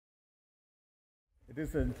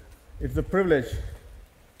It's a privilege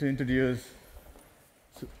to introduce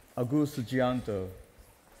Agus Sudjianto,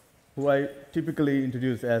 who I typically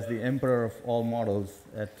introduce as the emperor of all models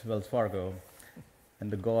at Wells Fargo and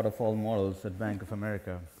the god of all models at Bank of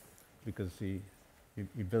America, because he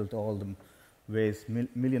built all the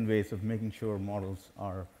million ways of making sure models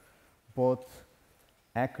are both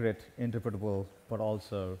accurate, interpretable, but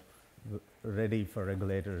also ready for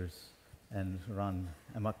regulators and run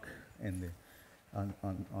amok in the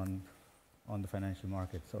on the financial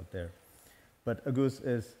markets out there. But Agus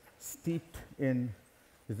is steeped in,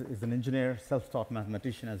 is an engineer, self-taught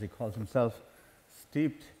mathematician as he calls himself,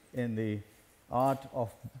 steeped in the art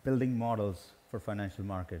of building models for financial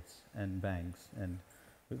markets and banks. And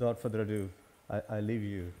without further ado, I leave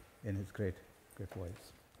you in his great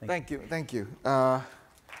voice. Thank you. Thank you for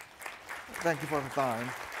the time.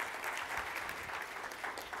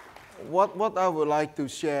 What I would like to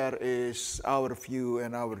share is our view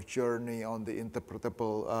and our journey on the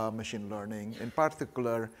interpretable machine learning. In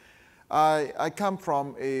particular, I come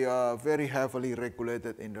from a very heavily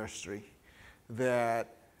regulated industry that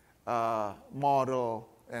model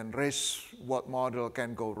and risk, what model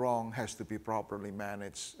can go wrong has to be properly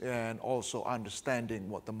managed, and also understanding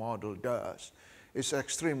what the model does is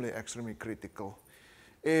extremely critical.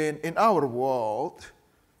 In our world,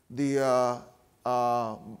 the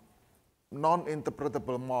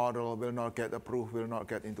non-interpretable model will not get approved, will not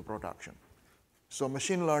get into production. So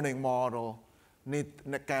machine learning model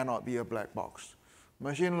cannot be a black box.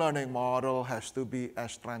 Machine learning model has to be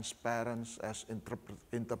as transparent, as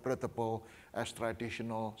interpretable as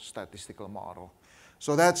traditional statistical model.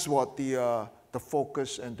 So that's what the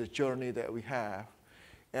focus and the journey that we have.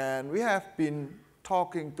 And we have been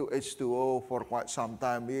talking to H2O for quite some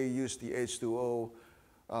time. We used the H2O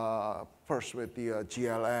first with the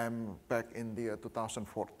GLM back in the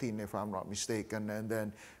 2014, if I'm not mistaken, and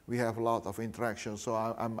then we have a lot of interaction. So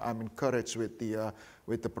I'm encouraged with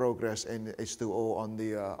the progress in H2O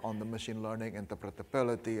on the machine learning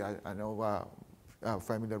interpretability. I know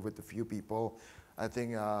familiar with a few people. I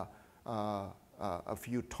think a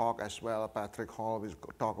few talk as well. Patrick Hall will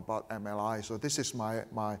talk about MLI. So this is my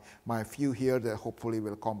view here that hopefully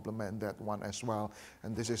will complement that one as well.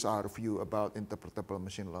 And this is our view about interpretable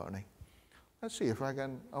machine learning. Let's see if I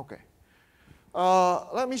can, okay.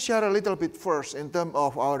 Let me share a little bit first in terms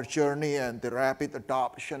of our journey and the rapid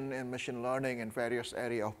adoption in machine learning in various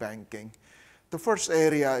areas of banking. The first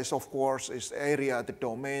area is, of course, the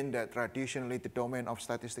domain that traditionally the domain of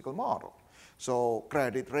statistical model. So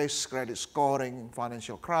credit risk, credit scoring,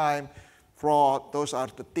 financial crime, fraud, those are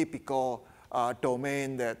the typical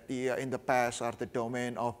domain that in the past are the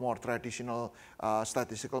domain of more traditional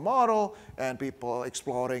statistical model, and people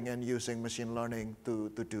exploring and using machine learning to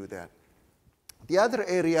do that. The other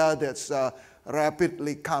area that's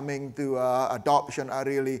rapidly coming to adoption are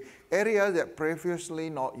really areas that previously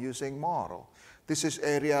not using model. This is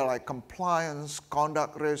area like compliance,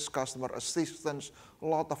 conduct risk, customer assistance, a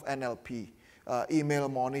lot of NLP, email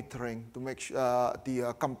monitoring to make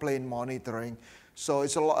the complaint monitoring. So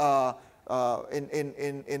it's a lot.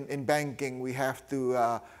 In banking, we have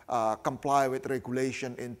to comply with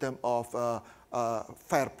regulation in terms of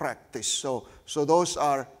fair practice. So those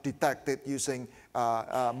are detected using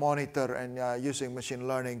monitor and using machine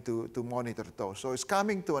learning to monitor those. So it's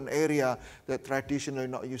coming to an area that traditionally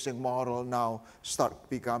not using model now start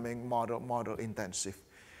becoming model intensive.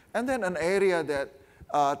 And then an area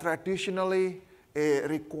that traditionally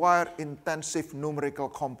require intensive numerical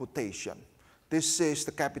computation. This is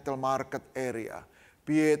the capital market area,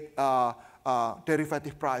 be it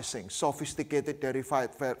derivative pricing, sophisticated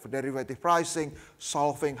derivative pricing,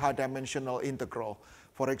 solving high-dimensional integral.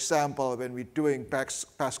 For example, when we're doing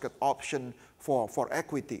basket option for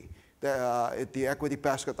equity, the equity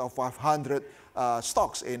basket of 500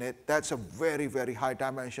 stocks in it, that's a very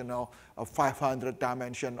high-dimensional, 500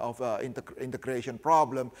 dimension of integration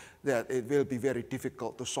problem that it will be very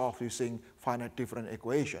difficult to solve using finite different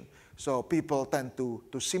equation. So people tend to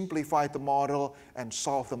simplify the model and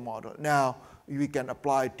solve the model. Now we can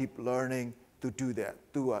apply deep learning to do that,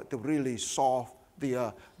 to really solve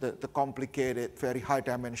the complicated, very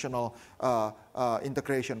high-dimensional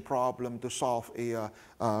integration problem to solve a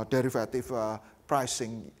derivative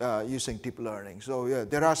pricing using deep learning. So yeah,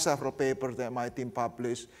 there are several papers that my team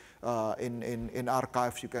published in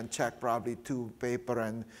archives. You can check probably 2 papers,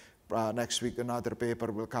 and next week another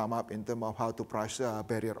paper will come up in terms of how to price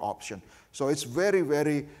barrier option. So it's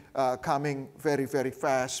very coming very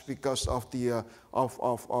fast because of the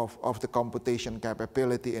computation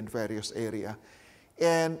capability in various areas.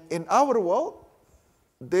 And in our world,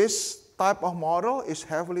 this type of model is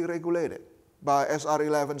heavily regulated. by SR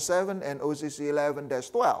 11.7 and OCC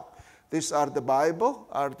 11-12. These are the Bible,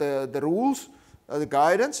 are the rules, the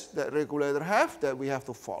guidance that regulator have that we have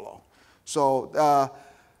to follow. So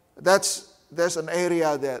that's an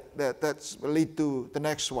area that will lead to the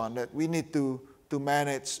next one, that we need to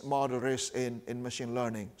manage model risk in machine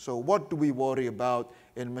learning. So what do we worry about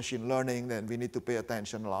in machine learning? Then we need to pay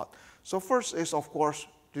attention a lot. So first is, of course,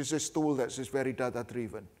 this is tool that is very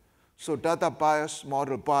data-driven. So data bias,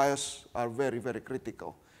 model bias are very, very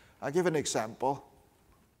critical. I'll give an example.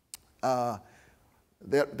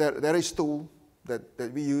 There is tool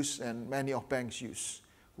that we use and many of banks use.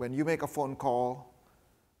 When you make a phone call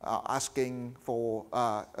asking for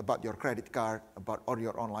about your credit card or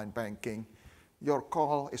your online banking, your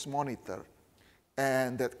call is monitored.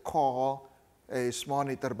 And that call is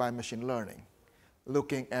monitored by machine learning,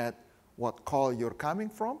 looking at what call you're coming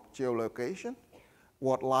from, geolocation,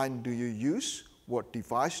 what line do you use, what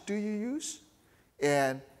device do you use,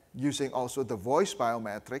 and using also the voice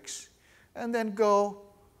biometrics, and then go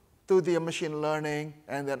to the machine learning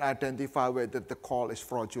and then identify whether the call is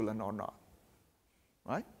fraudulent or not,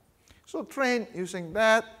 right? So train using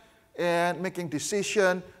that and making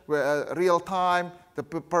decision where real time, the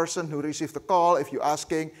person who received the call, if you're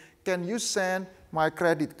asking, can you send my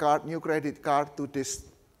credit card, new credit card to this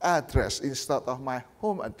address instead of my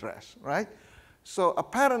home address, right? So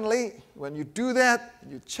apparently, when you do that,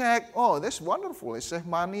 you check, oh, that's wonderful. It saves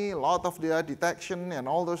money, a lot of the detection and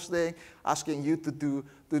all those things, asking you to do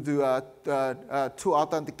two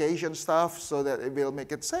authentication stuff so that it will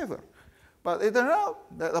make it safer. But it turns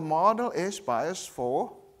out that the model is biased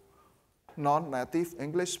for non-native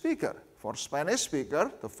English speaker. For Spanish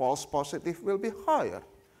speaker, the false positive will be higher.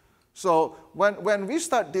 So when we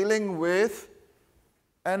start dealing with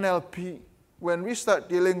NLP, when we start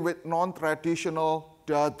dealing with non-traditional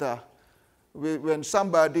data, when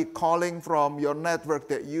somebody calling from your network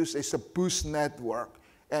that uses a boost network,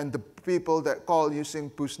 and the people that call using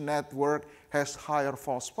boost network has higher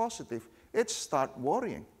false positive, it start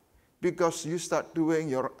worrying, because you start doing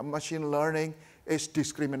your machine learning is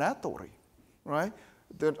discriminatory, right?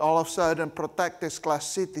 Then all of a sudden protected class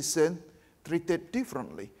citizen treated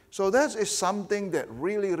differently. So that is something that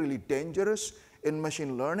really, really dangerous. In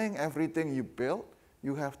machine learning, everything you build,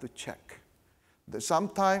 you have to check.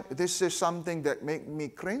 Sometimes this is something that make me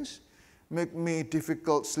cringe, make me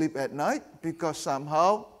difficult sleep at night, because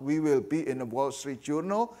somehow we will be in a Wall Street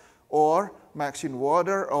Journal, or Maxine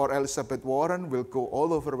Waters or Elizabeth Warren will go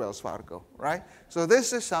all over Wells Fargo, right? So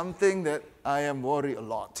this is something that I am worried a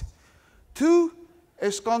lot. 2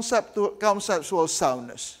 is conceptual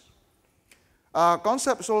soundness.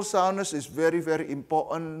 Conceptual soundness is very, very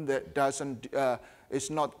important. That is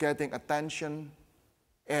not getting attention,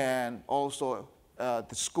 and also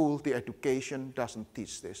the school, the education doesn't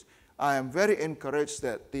teach this. I am very encouraged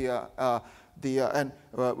that with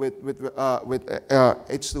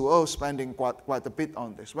H2O spending quite a bit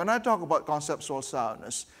on this. When I talk about conceptual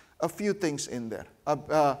soundness, a few things in there.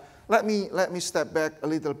 Let me step back a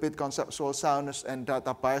little bit, conceptual soundness and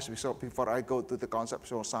data bias before I go to the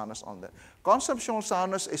conceptual soundness on that. Conceptual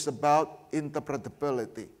soundness is about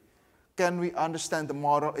interpretability. Can we understand the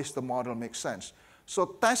model? Is the model make sense? So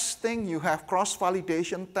testing, you have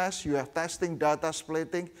cross-validation tests, you have testing data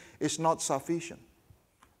splitting, is not sufficient.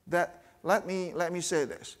 Let me say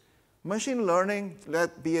this. Machine learning,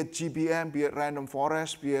 be it GBM, be it random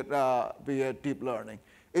forest, be it deep learning,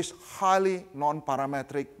 is highly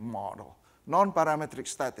non-parametric model, non-parametric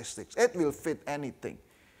statistics. It will fit anything.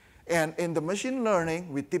 And in the machine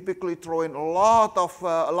learning, we typically throw in a lot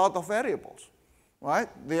of variables, right?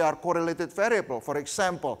 They are correlated variable. For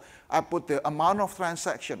example, I put the amount of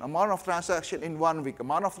transaction in 1 week,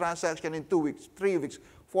 amount of transaction in 2 weeks, 3 weeks,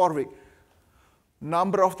 4 weeks,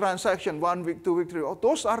 number of transaction 1 week, 2 weeks, 3 weeks.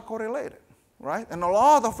 Those are correlated, right? And a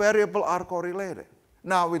lot of variables are correlated.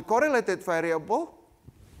 Now, with correlated variable,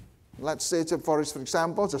 let's say, for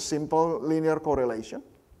example, it's a simple linear correlation.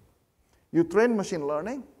 You train machine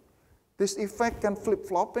learning. This effect can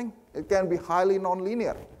flip-flopping. It can be highly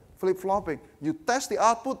nonlinear, flip-flopping. You test the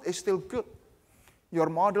output, it's still good. Your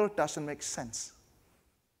model doesn't make sense,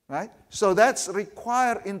 right? So that's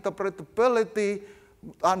require interpretability,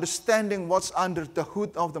 understanding what's under the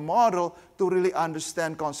hood of the model to really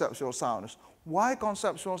understand conceptual soundness. Why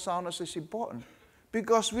conceptual soundness is important?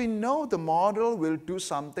 Because we know the model will do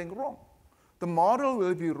something wrong. The model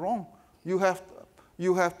will be wrong. You have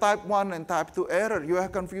type 1 and type 2 error. You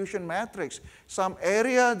have confusion matrix. Some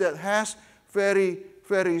area that has very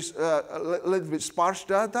little bit sparse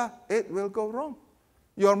data, it will go wrong.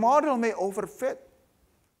 Your model may overfit.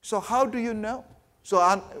 So how do you know? So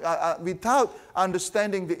without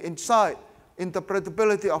understanding the inside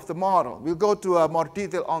interpretability of the model. We'll go to more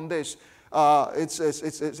detail on this.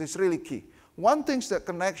 It's really key. One thing is the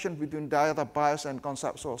connection between data bias and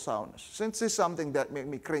conceptual soundness. Since this is something that made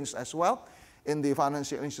me cringe as well in the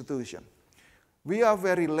financial institution. We are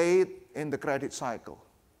very late in the credit cycle.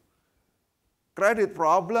 Credit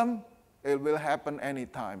problem, it will happen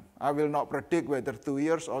anytime. I will not predict whether 2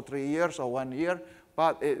 years or 3 years or 1 year,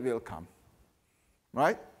 but it will come,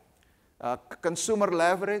 right? Consumer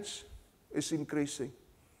leverage is increasing.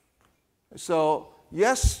 So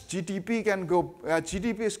yes, GDP can go,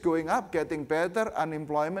 GDP is going up, getting better,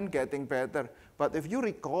 unemployment getting better. But if you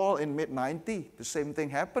recall in mid-90s, the same thing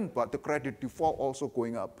happened, but the credit default also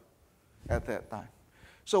going up at that time.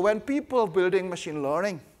 So when people building machine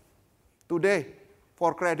learning today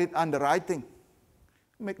for credit underwriting,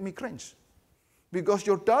 make me cringe. Because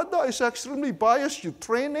your data is extremely biased, you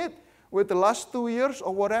train it with the last 2 years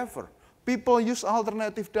or whatever. People use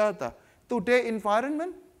alternative data. Today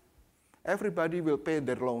environment, everybody will pay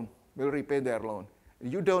their loan, will repay their loan.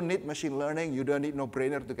 You don't need machine learning, you don't need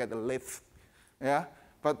no-brainer to get a lift. Yeah?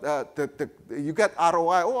 But you get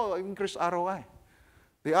ROI, oh, increase ROI.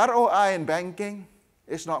 The ROI in banking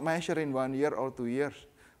is not measured in 1 year or 2 years.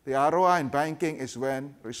 The ROI in banking is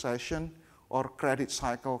when recession or credit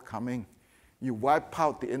cycle coming. You wipe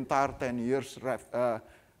out the entire 10 years,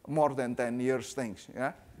 more than 10 years things.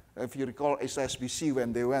 Yeah? If you recall HSBC,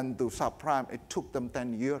 when they went to subprime, it took them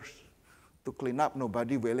 10 years to clean up.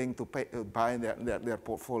 Nobody willing to buy their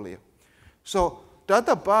portfolio. So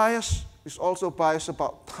data bias is also bias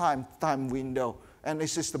about time window. And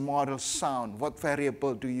this is the model sound. What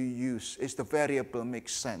variable do you use? Is the variable make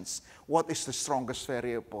sense? What is the strongest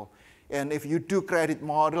variable? And if you do credit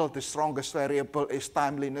model, the strongest variable is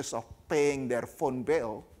timeliness of paying their phone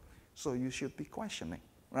bill. So you should be questioning,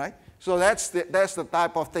 right? So that's the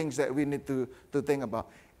type of things that we need to think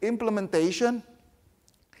about. Implementation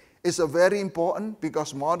is a very important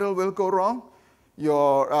because model will go wrong.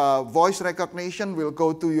 Your voice recognition will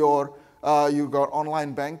go to your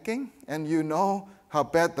online banking, and you know how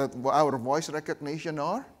bad that our voice recognition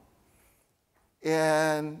are.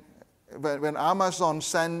 And when Amazon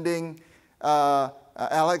sending,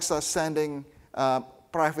 Alexa sending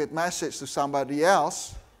private message to somebody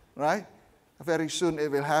else, right? Very soon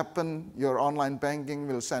it will happen. Your online banking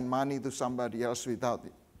will send money to somebody else without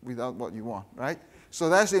what you want, right? So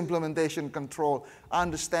that's implementation control,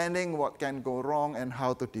 understanding what can go wrong and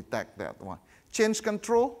how to detect that one. Change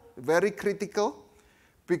control, very critical,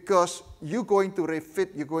 because you're going to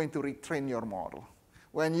refit, you're going to retrain your model.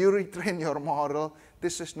 When you retrain your model,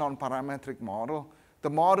 this is non-parametric model. The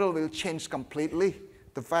model will change completely.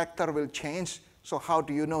 The factor will change. So how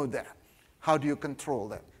do you know that? How do you control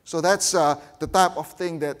that? So that's the type of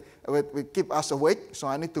thing that will keep us awake. So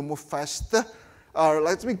I need to move faster.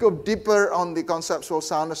 Let me go deeper on the conceptual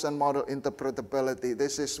soundness and model interpretability.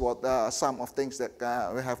 This is what some of things that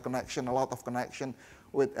we have connection, a lot of connection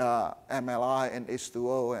with MLI and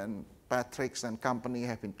H2O, and Patrick's and company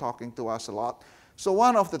have been talking to us a lot. So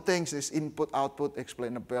one of the things is input-output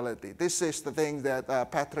explainability. This is the thing that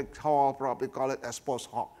Patrick Hall probably call it as post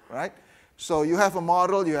hoc, right? So you have a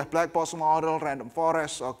model, you have black box model, random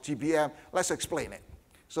forest, or GBM. Let's explain it.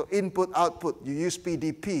 So input-output, you use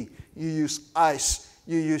PDP, you use ICE,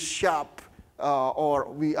 you use SHARP,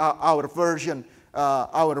 or our version,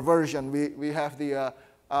 we have the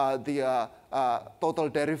total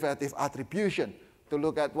derivative attribution to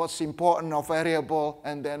look at what's important of variable,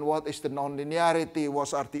 and then what is the nonlinearity,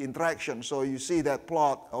 what are the interactions. So you see that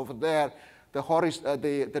plot over there,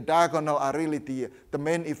 the diagonal are really the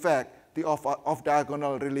main effect, the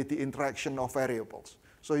off-diagonal really the interaction of variables.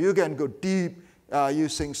 So you can go deep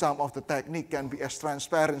using some of the technique, can be as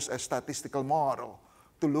transparent as statistical model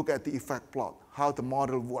to look at the effect plot, how the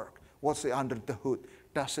model works, what's under the hood,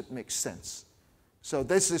 does it make sense? So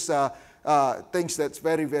this is things that's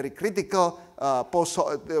very, very critical.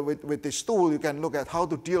 With this tool, you can look at how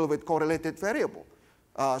to deal with correlated variable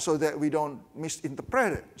so that we don't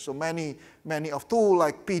misinterpret it. So many of tools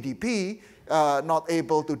like PDP not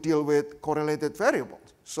able to deal with correlated variables.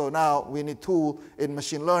 So now we need tool in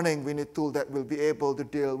machine learning, we need tool that will be able to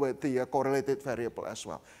deal with the correlated variable as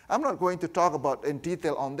well. I'm not going to talk about in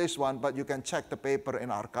detail on this one, but you can check the paper in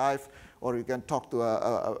archive, or you can talk to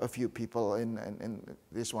a few people in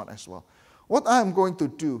this one as well. What I'm going to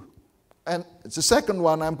do, and the second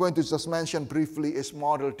one I'm going to just mention briefly, is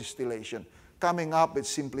model distillation. Coming up with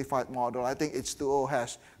simplified model. I think H2O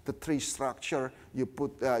has the tree structure. You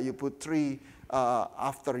put tree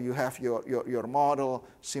after you have your model,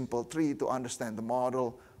 simple tree to understand the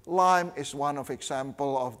model. Lime is one of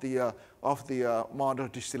example of the model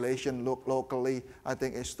distillation locally. I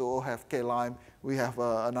think H2O have K-lime. We have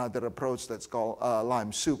another approach that's called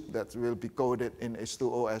lime soup that will be coded in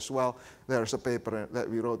H2O as well. There's a paper that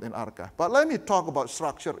we wrote in arXiv. But let me talk about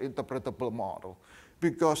structured interpretable model,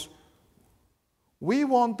 because we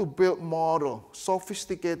want to build model,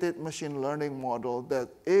 sophisticated machine learning model that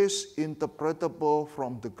is interpretable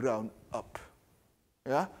from the ground up.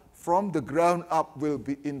 Yeah? From the ground up will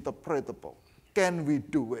be interpretable. Can we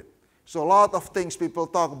do it? So a lot of things people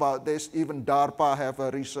talk about this, even DARPA have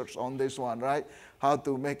a research on this one, right? How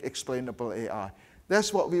to make explainable AI.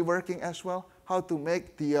 That's what we're working as well, how to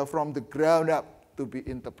make the from the ground up to be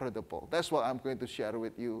interpretable. That's what I'm going to share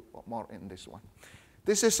with you more in this one.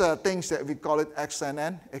 This is things that we call it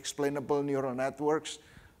XNN, explainable neural networks.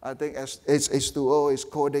 I think as H2O is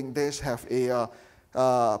coding this, have a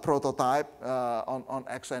prototype on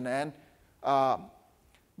XNN.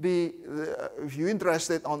 If you're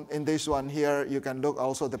interested in this one here, you can look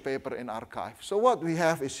also the paper in arXiv. So what we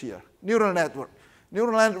have is here, neural network.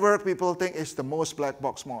 Neural network, people think is the most black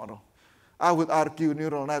box model. I would argue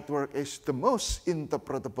neural network is the most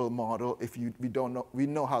interpretable model if we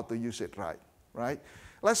know how to use it right?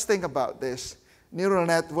 Let's think about this. Neural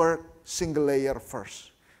network, single layer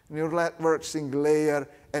first. Neural network, single layer,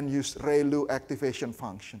 and use ReLU activation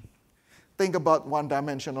function. Think about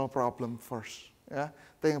one-dimensional problem first. Yeah?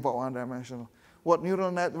 Think about one-dimensional. What neural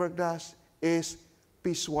network does is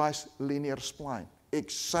piecewise linear spline.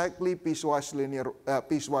 Exactly piecewise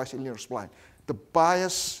linear spline. The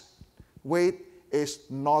bias weight is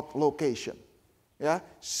not location. Yeah?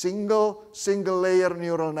 Single layer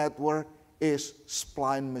neural network is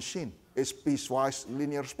spline machine. It's piecewise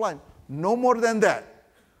linear spline. No more than that.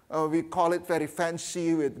 We call it very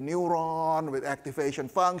fancy with neuron, with activation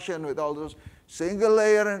function, with all those. Single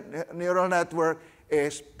layer neural network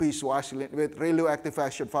is piecewise, with ReLU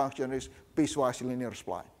activation function is piecewise linear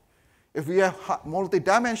spline. If we have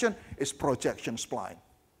multi-dimension, it's projection spline.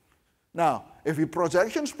 Now, if we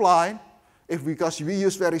projection spline, because we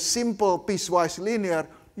use very simple piecewise linear,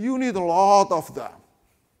 you need a lot of them.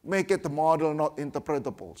 Make it the model not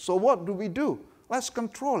interpretable. So what do? Let's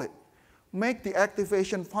control it. Make the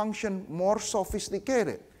activation function more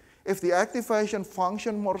sophisticated. If the activation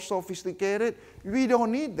function more sophisticated, we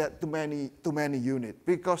don't need that too many units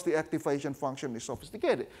because the activation function is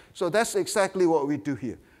sophisticated. So that's exactly what we do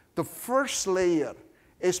here. The first layer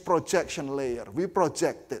is projection layer. We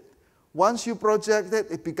project it. Once you project it,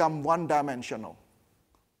 it becomes one-dimensional.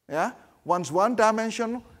 Yeah? Once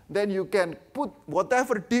one-dimensional, then you can put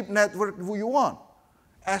whatever deep network you want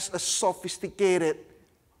as a sophisticated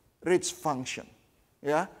rich function.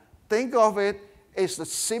 Yeah? Think of it as a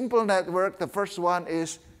simple network. The first one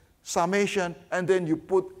is summation, and then you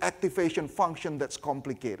put activation function that's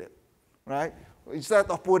complicated. Right? Instead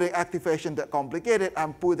of putting activation that's complicated,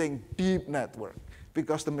 I'm putting deep network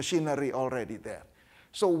because the machinery already there.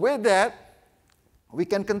 So with that, we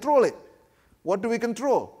can control it. What do we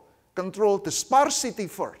control? Control the sparsity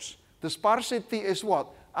first. The sparsity is what?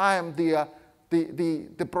 I am the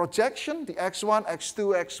projection, the x1,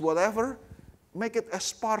 x2, x whatever, make it as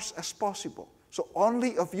sparse as possible. So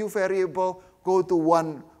only a few variables go to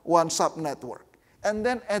one subnetwork. And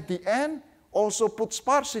then at the end, also put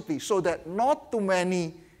sparsity so that not too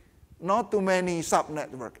many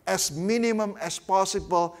subnetwork, as minimum as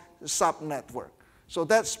possible subnetwork. So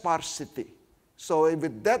that's sparsity. So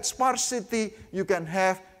with that sparsity, you can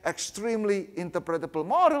have extremely interpretable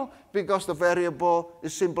model because the variable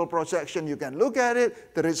is simple projection. You can look at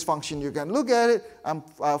it. The rich function, you can look at it.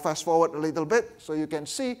 I'll fast forward a little bit so you can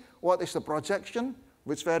see what is the projection,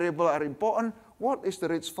 which variable are important, what is the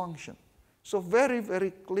rich function. So very,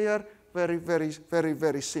 very clear, very, very, very,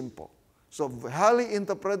 very simple. So highly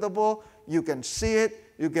interpretable, you can see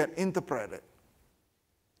it, you can interpret it.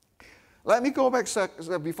 Let me go back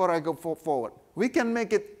before I go forward. We can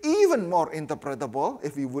make it even more interpretable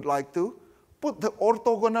if we would like to. Put the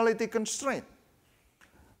orthogonality constraint.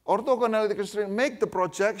 Orthogonality constraint, make the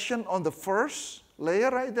projection on the first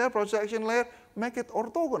layer right there, projection layer, make it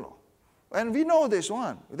orthogonal. And we know this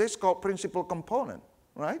one. This is called principal component,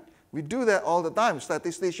 right? We do that all the time.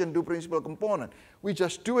 Statisticians do principal component. We're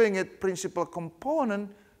just doing it principal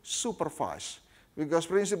component supervised. Because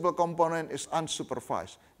principal component is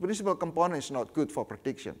unsupervised. Principal component is not good for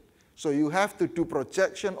prediction. So you have to do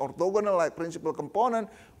projection orthogonal like principal component,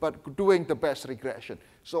 but doing the best regression.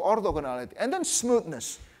 So orthogonality. And then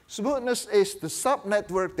smoothness. Smoothness is the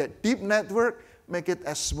subnetwork, that deep network, make it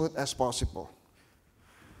as smooth as possible.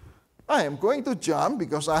 I am going to jump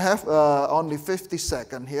because I have only 50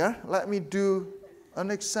 seconds here. Let me do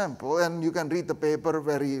an example, and you can read the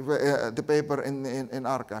paper in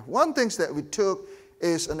archive. One thing that we took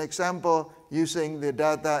is an example using the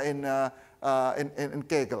data in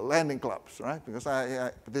Kegel, landing clubs, right? Because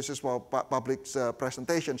this is for public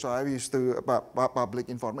presentation, so I used to public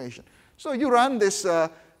information. So you run this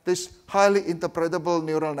highly interpretable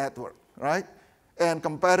neural network, right? And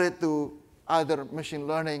compare it to other machine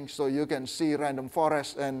learning, so you can see random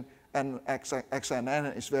forest and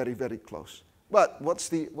XNN is very, very close. But what's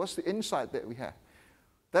the insight that we have?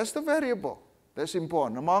 That's the variable. That's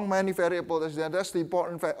important. Among many variables, that's the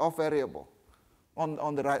important of variable.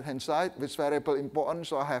 On the right-hand side, which variable important?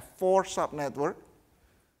 So I have 4 subnetwork.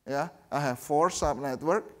 Yeah, I have 4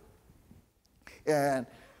 subnetwork. And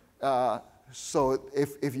so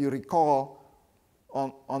if you recall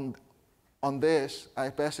on this, I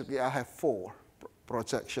have 4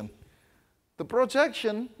 projection. The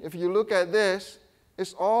projection, if you look at this,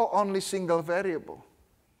 is all only single variable.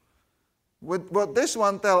 What this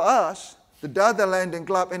one tells us, the data landing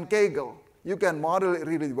club in Kegel, you can model it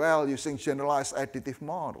really well using generalized additive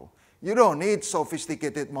model. You don't need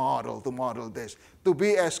sophisticated model to model this. To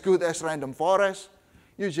be as good as random forest,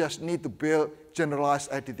 you just need to build generalized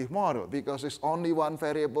additive model because it's only one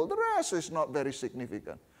variable. The rest is not very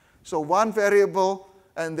significant. So one variable,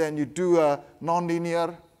 and then you do a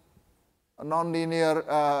nonlinear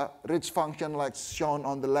ridge function like shown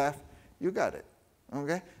on the left, you got it.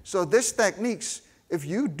 Okay? So these techniques, if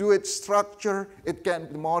you do it structured,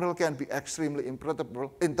 the model can be extremely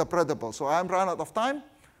interpretable. So I'm run out of time.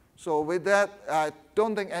 So with that, I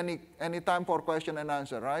don't think any time for question and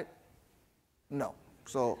answer, right? No.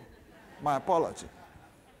 So my apology.